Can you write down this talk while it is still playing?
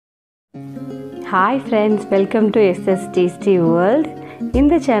Hi friends, welcome to SS Tasty World.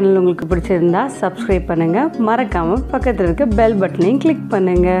 இந்த channel உங்களுக்கு பிடிச்சிருந்தா சப்ஸ்கிரைப் பண்ணுங்க, மறக்காம பக்கத்துல இருக்க பெல் பட்டனையும் கிளிக்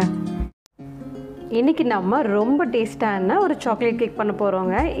பண்ணுங்க. இன்னைக்கு நம்ம ரொம்ப டேஸ்டான ஒரு சாக்லேட் கேக் பண்ண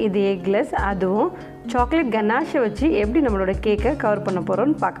போறோங்க. இது எக்லெஸ், அதுவும் சாக்லேட் கனாஷை வச்சு எப்படி நம்மளோட கேக்கை கவர் பண்ண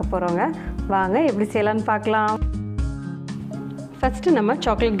போறோம்னு பார்க்க போறோங்க. வாங்க எப்படி செய்யலாம்னு பார்க்கலாம். ஃபர்ஸ்ட் நம்ம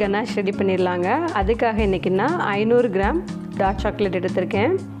சாக்லேட் கனாஷ் ரெடி பண்ணிடலாங்க. அதுக்காக இன்னைக்கு நான் 500 கிராம் டார்க் சாக்லேட்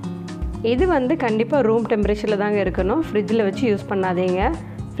எடுத்திருக்கேன். இது வந்து கண்டிப்பாக ரூம் டெம்பரேச்சரில் தாங்க இருக்கணும், ஃப்ரிட்ஜில் வச்சு யூஸ் பண்ணாதீங்க.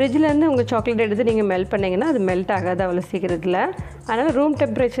 ஃப்ரிட்ஜிலேருந்து உங்கள் சாக்லேட் எடுத்து நீங்கள் மெல்ட் பண்ணிங்கன்னா அது மெல்ட் ஆகாது அவ்வளோ சீக்கிரத்தில். அதனால் ரூம்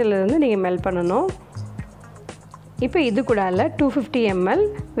டெம்பரேச்சர்லேருந்து நீங்கள் மெல்ட் பண்ணணும். இப்போ இது கூட 250 ml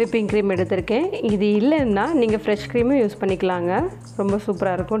விப்பிங் க்ரீம் எடுத்திருக்கேன். இது இல்லைன்னா நீங்கள் ஃப்ரெஷ் க்ரீமும் யூஸ் பண்ணிக்கலாங்க, ரொம்ப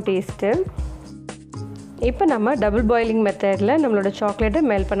சூப்பராக இருக்கும் டேஸ்ட்டு. இப்போ நம்ம டபுள் பாயிலிங் மெத்தடில் நம்மளோட சாக்லேட்டை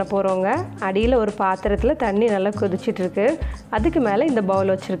மெல்ட் பண்ண போகிறோங்க. அடியில் ஒரு பாத்திரத்தில் தண்ணி நல்லா கொதிச்சிட்ருக்கு. அதுக்கு மேலே இந்த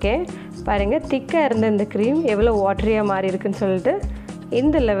பவுல் வச்சுருக்கேன். பாருங்கள், திக்காக இருந்த இந்த க்ரீம் எவ்வளோ வாட்டரியாக மாறி இருக்குன்னு சொல்லிட்டு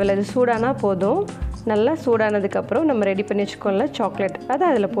இந்த லெவலில் இது சூடானா போதும். நல்லா சூடானதுக்கப்புறம் நம்ம ரெடி பண்ணி வச்சுக்கோங்கள சாக்லேட், அதை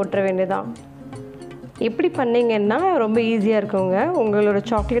அதில் போட்டுற வேண்டியதான். இப்படி பண்ணிங்கன்னா ரொம்ப ஈஸியாக இருக்குங்க. உங்களோட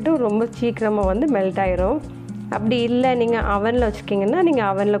சாக்லேட்டும் ரொம்ப சீக்கிரமாக வந்து மெல்ட் ஆயிரும். அப்படி இல்லை நீங்கள் அவனில் வச்சுக்கிங்கன்னா நீங்கள்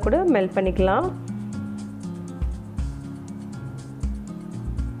அவனில் கூட மெல்ட் பண்ணிக்கலாம்.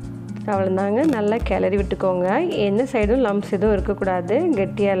 அவ்வளோதாங்க, நல்லா கிளறி விட்டுக்கோங்க. எந்த சைடும் லம்ப்ஸ் எதுவும் இருக்கக்கூடாது,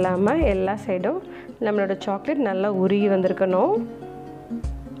 கெட்டியாக இல்லாமல் எல்லா சைடும் நம்மளோட சாக்லேட் நல்லா உருகி வந்திருக்கணும்.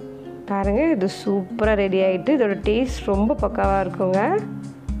 பாருங்கள், இது சூப்பராக ரெடி ஆகிட்டு இதோட டேஸ்ட் ரொம்ப பக்காவாக இருக்குங்க.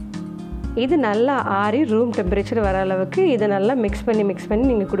 இது நல்லா ஆறி ரூம் டெம்பரேச்சர் வர அளவுக்கு இதை நல்லா மிக்ஸ் பண்ணி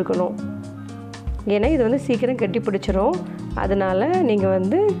நீங்கள் கொடுக்கணும். ஏன்னா இது வந்து சீக்கிரம் கட்டி பிடிச்சிரும். அதனால் நீங்கள்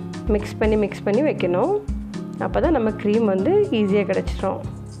வந்து மிக்ஸ் பண்ணி வைக்கணும். அப்போ தான் நம்ம க்ரீம் வந்து ஈஸியாக கிடச்சிரும்.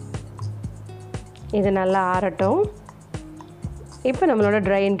 இது நல்லா ஆறட்டும். இப்போ நம்மளோட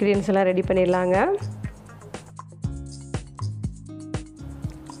ட்ரை இன்க்ரீடியன்ஸ் எல்லாம் ரெடி பண்ணிடலாங்க.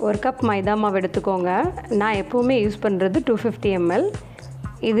 1 கப் மைதா மாவு எடுத்துக்கோங்க. நான் எப்போவுமே யூஸ் பண்ணுறது 250 ml.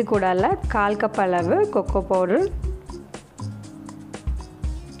 இது கூட 1/4 கப் அளவு cocoa powder,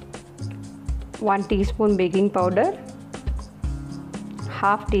 1 teaspoon baking powder,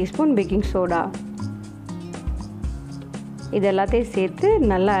 1/2 teaspoon baking soda, இது எல்லாத்தையும் சேர்த்து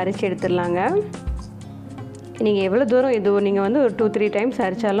நல்லா அரைச்சி எடுத்துடலாங்க. நீங்கள் எவ்வளோ தூரம் இது நீங்கள் வந்து ஒரு 2-3 டைம்ஸ்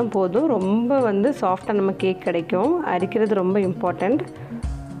அரைச்சாலும் போதும். ரொம்ப வந்து சாஃப்டாக நம்ம கேக் கிடைக்கும். அரிக்கிறது ரொம்ப இம்பார்ட்டண்ட்.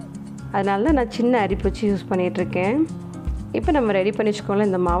 அதனால தான் நான் சின்ன அரிப்பு வச்சு யூஸ் பண்ணிகிட்ருக்கேன். இப்போ நம்ம ரெடி பண்ணி வச்சுக்கோங்களேன்,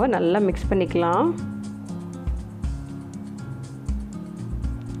 இந்த மாவை நல்லா மிக்ஸ் பண்ணிக்கலாம்.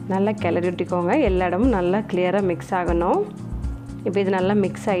 நல்லா கிளறி விட்டுக்கோங்க. எல்லா இடமும் நல்லா கிளியராக மிக்ஸ் ஆகணும். இப்போ இது நல்லா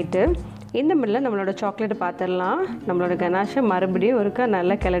மிக்ஸ் ஆகிட்டு இந்த மில்லில் நம்மளோட சாக்லேட்டை பார்த்துடலாம். நம்மளோட கனாஷை மறுபடியும் ஒருக்கா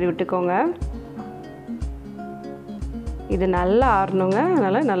நல்லா கிளறி விட்டுக்கோங்க. இது நல்லா ஆறணுங்க,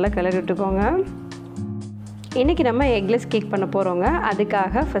 அதனால் நல்லா கிளறி விட்டுக்கோங்க. இன்றைக்கி நம்ம எக்லெஸ் கேக் பண்ண போகிறோங்க.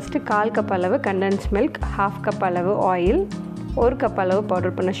 அதுக்காக ஃபஸ்ட்டு 1/4 கப் அளவு கண்டென்ஸ் மில்க், 1/2 கப் அளவு ஆயில், 1 கப் அளவு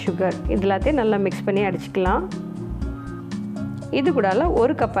பவுடர் பண்ண சுகர், இது எல்லாத்தையும் நல்லா மிக்ஸ் பண்ணி அடிச்சுக்கலாம். இது கூட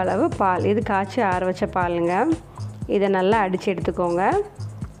 1 கப் அளவு பால், இது காய்ச்சி ஆற வச்ச பாலுங்க. இதை நல்லா அடித்து எடுத்துக்கோங்க.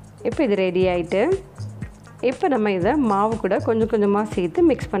 இப்போ இது ரெடி ஆகிட்டு இப்போ நம்ம இதை மாவு கூட கொஞ்சம் கொஞ்சமாக சேர்த்து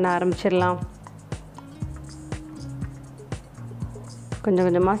மிக்ஸ் பண்ண ஆரம்பிச்சிடலாம். கொஞ்சம்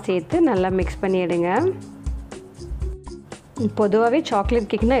கொஞ்சமாக சேர்த்து நல்லா மிக்ஸ் பண்ணி எடுங்க. பொதுவாகவே சாக்லேட்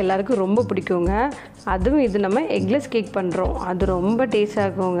கேக்னால் எல்லாருக்கும் ரொம்ப பிடிக்குங்க. அதுவும் இது நம்ம எக்லெஸ் கேக் பண்ணுறோம், அது ரொம்ப டேஸ்ட்டாக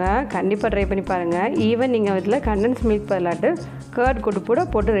இருக்குங்க. கண்டிப்பாக ட்ரை பண்ணி பாருங்கள். ஈவன் நீங்கள் இதில் கண்டென்ஸ் மில்க் பதிலாட்டு கர்ட் கூட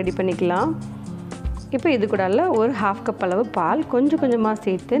போட்டு ரெடி பண்ணிக்கலாம். இப்போ இது கூட 1/2 கப் அளவு பால் கொஞ்சம் கொஞ்சமாக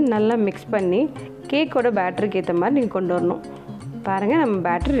சேர்த்து நல்லா மிக்ஸ் பண்ணி கேக்கோட பேட்டருக்கு ஏற்ற மாதிரி நீங்கள் கொண்டு வரணும். பாருங்கள், நம்ம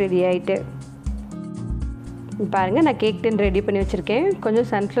பேட்டர் ரெடி ஆகிட்டு. பாருங்கள், நான் கேக் டின் ரெடி பண்ணி வச்சுருக்கேன். கொஞ்சம்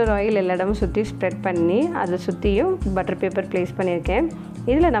சன்ஃப்ளவர் ஆயில் எல்லா இடமும் சுற்றி ஸ்ப்ரெட் பண்ணி அதை சுற்றியும் பட்டர் பேப்பர் ப்ளேஸ் பண்ணியிருக்கேன்.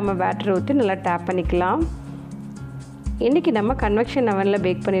 இதில் நம்ம பேட்டர் ஊற்றி நல்லா டேப் பண்ணிக்கலாம். இன்றைக்கி நம்ம கன்வெக்ஷன் அவனில்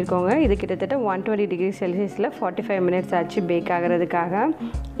பேக் பண்ணியிருக்கோங்க. இது கிட்டத்தட்ட 120 டிகிரி செல்சியஸில் 45 மினிட்ஸ் ஆச்சு பேக் ஆகிறதுக்காக.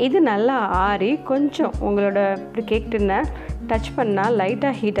 இது நல்லா ஆறி கொஞ்சம் உங்களோட கேக் டின்னை டச் பண்ணால்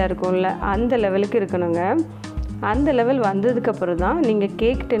லைட்டாக ஹீட்டாக இருக்கும்ல, அந்த லெவலுக்கு இருக்கணுங்க. அந்த லெவல் வந்ததுக்கப்புறம் தான் நீங்கள்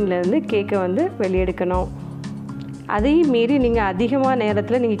கேக் டின்லேருந்து கேக்கை வந்து வெளியெடுக்கணும். அதையும் மீறி நீங்கள் அதிகமாக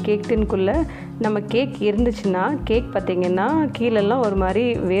நேரத்தில் நீங்கள் கேக் டின்குள்ளே நம்ம கேக் இருந்துச்சுன்னா கேக் பார்த்திங்கன்னா கீழெல்லாம் ஒரு மாதிரி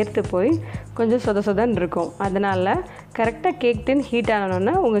வேர்த்து போய் கொஞ்சம் சொதன்னு இருக்கும். அதனால் கரெக்டாக கேக் டின் ஹீட்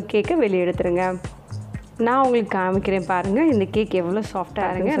ஆனோன்னா உங்கள் கேக்கை வெளியே எடுத்துருங்க. நான் உங்களுக்கு காமிக்கிறேன். பாருங்கள், இந்த கேக் எவ்வளோ சாஃப்டாக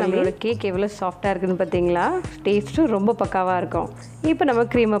இருக்குங்க. நம்மளோட கேக் எவ்வளோ சாஃப்டாக இருக்குதுன்னு பார்த்தீங்களா? டேஸ்ட்டும் ரொம்ப பக்காவாக இருக்கும். இப்போ நம்ம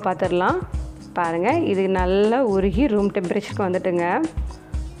க்ரீமை பார்த்துடலாம். பாருங்கள், இது நல்லா உருகி ரூம் டெம்பரேச்சருக்கு வந்துட்டுங்க.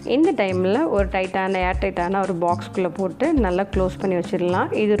 இந்த டைமில் ஒரு ஏர் டைட்டான ஒரு பாக்ஸ்குள்ளே போட்டு நல்லா க்ளோஸ் பண்ணி வச்சிடலாம்.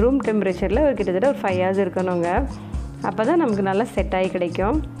 இது ரூம் டெம்பரேச்சரில் கிட்டத்தட்ட ஒரு 5 hours இருக்கணுங்க. அப்போ தான் நமக்கு நல்லா செட் ஆகி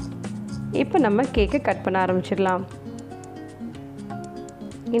கிடைக்கும். இப்போ நம்ம கேக்கை கட் பண்ண ஆரம்பிச்சிடலாம்.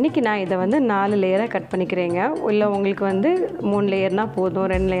 இன்றைக்கி நான் இதை 4 லேயராக கட் பண்ணிக்கிறேங்க. இல்லை உங்களுக்கு 3 லேயர்னால் போதும்,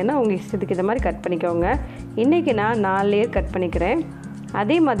 2 லேயர்னால் உங்கள் இஷ்டத்துக்கு இந்த மாதிரி கட் பண்ணிக்கோங்க. இன்றைக்கி நான் 4 லேயர் கட் பண்ணிக்கிறேன்.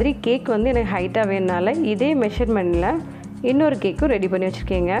 அதே மாதிரி கேக் எனக்கு ஹைட்டாக வேணுனால இதே மெஷர்மெண்ட்டில் இன்னொரு கேக்கும் ரெடி பண்ணி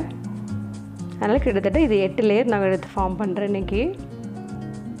வச்சுருக்கேங்க. அதனால் கிட்டத்தட்ட இது 8 லேயர் நான் எடுத்து ஃபார்ம் பண்ணுறேன் இன்றைக்கி.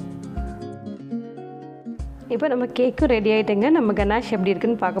 இப்போ நம்ம கேக்கும் ரெடி ஆகிட்டுங்க. நம்ம கனாஷ் எப்படி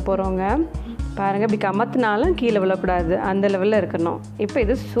இருக்குதுன்னு பார்க்க போகிறோங்க. பாருங்கள், இப்படி கமத்துனாலும் கீழே விழக்கூடாது, அந்த லெவலில் இருக்கணும். இப்போ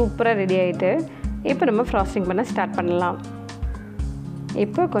இது சூப்பராக ரெடி ஆகிட்டு இப்போ நம்ம ஃப்ராஸ்டிங் பண்ண ஸ்டார்ட் பண்ணலாம்.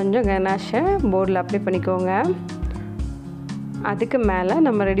 இப்போ கொஞ்சம் கனாஷை போர்டில் அப்ளை பண்ணிக்கோங்க. அதுக்கு மேலே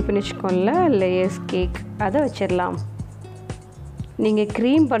நம்ம ரெடி பண்ணி வச்சுக்கோம்ல லேயர்ஸ் கேக், அதை வச்சிடலாம். நீங்கள்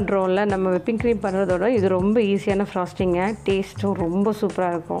க்ரீம் பண்ணுறோம்ல, நம்ம விப்பிங் க்ரீம் பண்ணுறதோட இது ரொம்ப ஈஸியான ஃப்ராஸ்டிங்க. டேஸ்ட்டும் ரொம்ப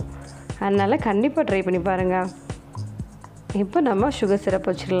சூப்பராக இருக்கும். அதனால் கண்டிப்பாக ட்ரை பண்ணி பாருங்கள். இப்போ நம்ம சுகர் சிரப்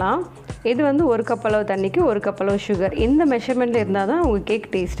வச்சிடலாம். இது 1 கப் அளவு தண்ணிக்கு 1 கப் அளவு சுகர். இந்த மெஷர்மெண்ட்டில் இருந்தால் தான் உங்கள் கேக்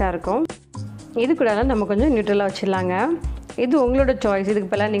டேஸ்ட்டாக இருக்கும். இது கூட நம்ம கொஞ்சம் நியூட்ரலாக வச்சிடலாங்க. இது உங்களோட சாய்ஸ். இதுக்கு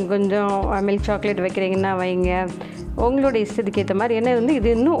பதிலாக நீங்கள் கொஞ்சம் மில்க் சாக்லேட் வைக்கிறீங்கன்னா வைங்க, உங்களோட இஷ்டத்துக்கு ஏற்ற மாதிரி. ஏன்னா இது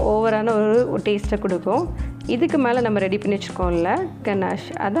இன்னும் ஓவரான ஒரு டேஸ்ட்டை கொடுக்கும். இதுக்கு மேலே நம்ம ரெடி பண்ணி வச்சுருக்கோம்ல கனாஷ்,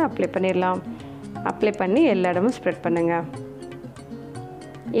 அதை அப்ளை பண்ணிடலாம். அப்ளை பண்ணி எல்லா இடமும் ஸ்ப்ரெட் பண்ணுங்கள்.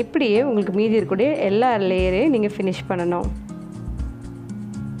 இப்படியே உங்களுக்கு மீதி இருக்கக்கூடிய எல்லா லேயரையும் நீங்கள் ஃபினிஷ் பண்ணணும்.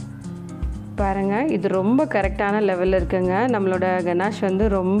 பாருங்கள், இது ரொம்ப கரெக்டான லெவலில் இருக்குங்க. நம்மளோட கனாஷ்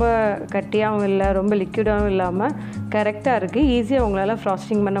ரொம்ப கட்டியாகவும் இல்லை, ரொம்ப லிக்விடாகவும் இல்லாமல் கரெக்டாக இருக்குது. ஈஸியாக உங்களால்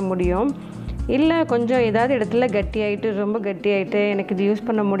ஃப்ராஸ்டிங் பண்ண முடியும். இல்லை கொஞ்சம் ஏதாவது இடத்துல கட்டியாகிட்டு ரொம்ப கட்டியாகிட்டு எனக்கு இது யூஸ்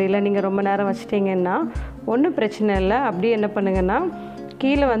பண்ண முடியல, நீங்கள் ரொம்ப நேரம் வச்சிட்டிங்கன்னா ஒன்றும் பிரச்சனை இல்லை. அப்படியே என்ன பண்ணுங்கன்னா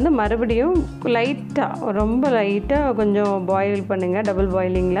கீழே மறுபடியும் லைட்டாக, ரொம்ப லைட்டாக கொஞ்சம் பாயில் பண்ணுங்கள். டபுள்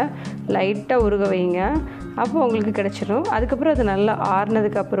பாயிலிங்கில் லைட்டாக உருக வைங்க. அப்போ உங்களுக்கு கிடச்சிடும். அதுக்கப்புறம் அது நல்லா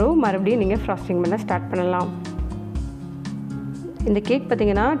ஆறுனதுக்கப்புறம் மறுபடியும் நீங்கள் ஃப்ராஸ்டிங் பண்ண ஸ்டார்ட் பண்ணலாம். இந்த கேக்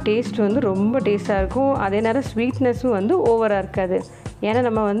பார்த்திங்கன்னா டேஸ்ட் ரொம்ப டேஸ்ட்டாக இருக்கும். அதே நேரம் ஸ்வீட்னஸும் ஓவராக இருக்காது. ஏன்னா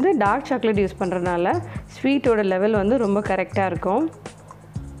நம்ம டார்க் சாக்லேட் யூஸ் பண்ணுறதுனால ஸ்வீட்டோட லெவல் ரொம்ப கரெக்டாக இருக்கும்.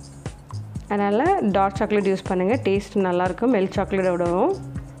 அதனால் டார்க் சாக்லேட் யூஸ் பண்ணுங்கள், டேஸ்ட் நல்லாயிருக்கும் மில்க் சாக்லேட்டோடவும்.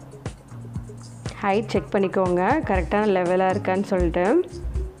 ஹைட் செக் பண்ணிக்கோங்க கரெக்டான லெவலாக இருக்கான்னு சொல்லிட்டு.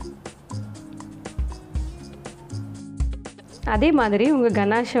 அதே மாதிரி உங்கள்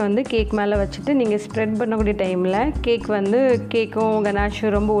கனாஷை கேக் மேலே வச்சுட்டு நீங்கள் ஸ்ப்ரெட் பண்ணக்கூடிய டைமில் கேக்கும்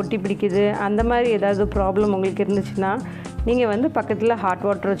கனாஷும் ரொம்ப ஒட்டி பிடிக்குது, அந்த மாதிரி ஏதாவது ப்ராப்ளம் உங்களுக்கு இருந்துச்சுன்னா நீங்கள் பக்கத்தில் ஹாட்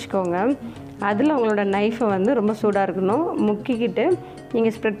வாட்டர் வச்சுக்கோங்க. அதில் உங்களோட நைஃபை ரொம்ப சூடாக இருக்கணும், முக்கிக்கிட்டு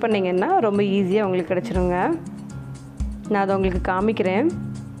நீங்கள் ஸ்ப்ரெட் பண்ணிங்கன்னா ரொம்ப ஈஸியாக உங்களுக்கு கிடச்சிருங்க. நான் அதை உங்களுக்கு காமிக்கிறேன்.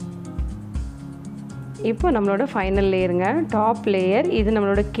 இப்போ நம்மளோட ஃபைனல் லேயருங்க, டாப் லேயர். இது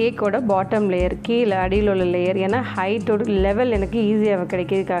நம்மளோட கேக்கோட பாட்டம் லேயர், கீழே அடியில் உள்ள லேயர். ஏன்னா ஹைட்டோட லெவல் எனக்கு ஈஸியாக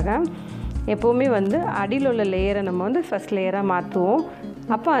கிடைக்கிறதுக்காக எப்போவுமே அடியில் உள்ள லேயரை நம்ம ஃபஸ்ட் லேயராக மாற்றுவோம்.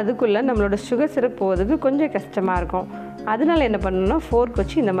 அப்போ அதுக்குள்ளே நம்மளோட சுகர் சிரப் போகிறதுக்கு கொஞ்சம் கஷ்டமாக இருக்கும். அதனால் என்ன பண்ணணும்னா ஃபோர்க்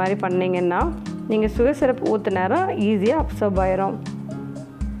வச்சு இந்த மாதிரி பண்ணிங்கன்னா நீங்கள் சுகர் சிரப் ஊற்ற நேரம் ஈஸியாக அப்சர்வ் ஆயிரும்.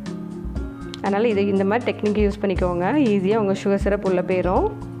 அதனால் இதை இந்த மாதிரி டெக்னிக்கை யூஸ் பண்ணிக்கோங்க, ஈஸியாக உங்கள் சுகர் சிரப் உள்ளே போயிடும்.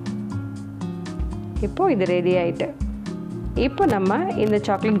 இப்போது இது ரெடி ஆகிட்டு இப்போ நம்ம இந்த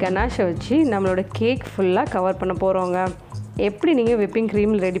சாக்லேட் கனாஷை வச்சு நம்மளோட கேக் ஃபுல்லாக கவர் பண்ண போகிறோங்க. எப்படி நீங்கள் விப்பிங்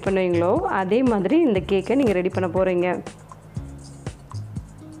க்ரீம் ரெடி பண்ணுவீங்களோ அதே மாதிரி இந்த கேக்கை நீங்கள் ரெடி பண்ண போகிறீங்க.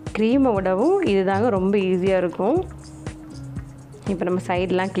 க்ரீமை விடவும் இதுதாங்க ரொம்ப ஈஸியாக இருக்கும். இப்போ நம்ம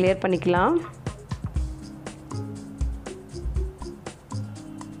சைடெலாம் கிளியர் பண்ணிக்கலாம்.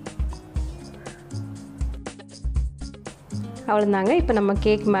 அவ்வளோதாங்க. இப்போ நம்ம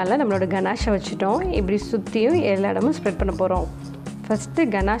கேக் மேலே நம்மளோட கனாஷை வச்சுட்டோம். இப்படி சுற்றியும் எல்லா இடமும் ஸ்ப்ரெட் பண்ண போகிறோம். ஃபஸ்ட்டு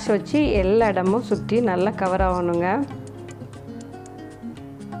கனாஷை வச்சு எல்லா இடமும் சுற்றி நல்லா கவர் ஆகணுங்க.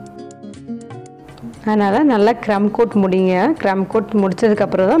 அதனால் நல்லா க்ரம் கோட் முடிங்க. க்ரம் கோட்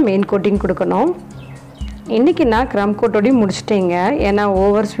முடித்ததுக்கப்புறம் தான் மெயின் கோட்டிங் கொடுக்கணும். இன்றைக்கி நான் க்ரம் கோட்டோடையும் முடிச்சிட்டேங்க. ஏன்னா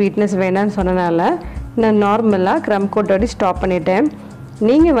ஓவர் ஸ்வீட்னஸ் வேணான்னு சொன்னனால நான் நார்மலாக க்ரம் கோட்டோடய ஸ்டாப் பண்ணிட்டேன்.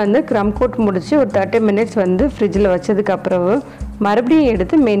 நீங்கள் க்ரம் கோட் முடித்து ஒரு 30 minutes ஃப்ரிட்ஜில் வச்சதுக்கப்புறம் மறுபடியும்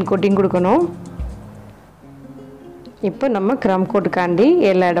எடுத்து மெயின் கோட்டிங் கொடுக்கணும். இப்போ நம்ம க்ரம் கோட்டுக்காண்டி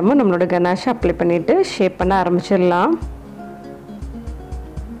எல்லா இடமும் நம்மளோட கனாஷை அப்ளை பண்ணிவிட்டு ஷேப் பண்ண ஆரம்பிச்சிடலாம்.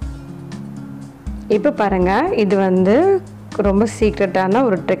 இப்போ பாருங்கள், இது ரொம்ப சீக்ரெட்டான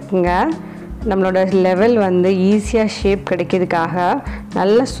ஒரு ட்ரிக்குங்க. நம்மளோட லெவல் ஈஸியாக ஷேப் கிடைக்கிறதுக்காக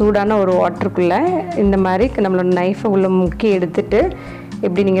நல்ல சூடான ஒரு வாட்டருக்குள்ளே இந்த மாதிரி நம்மளோட நைஃபை உள்ளே முக்கி எடுத்துகிட்டு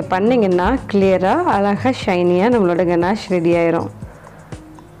இப்படி நீங்கள் பண்ணிங்கன்னா கிளியராக அழகாக ஷைனியாக நம்மளோட கனாஷ் ரெடி ஆயிரும்.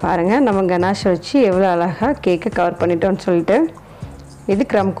 பாருங்கள் நம்ம கனாஷை வச்சு எவ்வளோ அழகாக கேக்கை கவர் பண்ணிட்டோன்னு சொல்லிட்டு. இது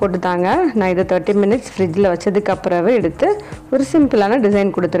க்ரம் கோட்டு தாங்க. நான் இதை 30 மினிட்ஸ் ஃப்ரிட்ஜில் வச்சதுக்கப்புறவே எடுத்து ஒரு சிம்பிளான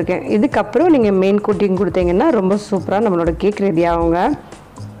டிசைன் கொடுத்துருக்கேன். இதுக்கப்புறம் நீங்கள் மெயின் கோட்டிங் கொடுத்தீங்கன்னா ரொம்ப சூப்பராக நம்மளோட கேக் ரெடி ஆகுங்க.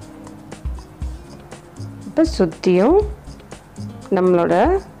 இப்போ சுற்றியும் நம்மளோட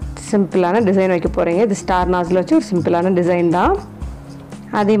சிம்பிளான டிசைன் வைக்க போகிறீங்க. இது ஸ்டார் நாஸில் வச்சு ஒரு சிம்பிளான டிசைன் தான்.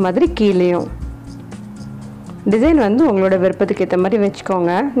 அதே மாதிரி கீழேயும் டிசைன் வந்து உங்களோட விருப்பத்துக்கு ஏற்ற மாதிரி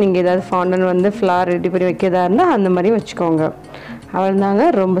வச்சுக்கோங்க. நீங்கள் ஏதாவது ஃபாண்டன் ஃப்ளார் ரெடி பண்ணி வைக்கிறதா இருந்தால் அந்த மாதிரி வச்சுக்கோங்க. அவ்வளோதாங்க,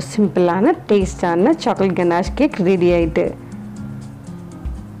 ரொம்ப சிம்பிளான டேஸ்டான சாக்லேட் கனாஷ் கேக் ரெடி ஆகிட்டு.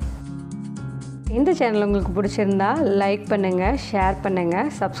 இந்த சேனல் உங்களுக்கு பிடிச்சிருந்தா லைக் பண்ணுங்கள், ஷேர்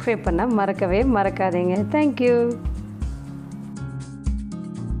பண்ணுங்கள், சப்ஸ்கிரைப் பண்ண மறக்கவே மறக்காதீங்க. தேங்க்யூ.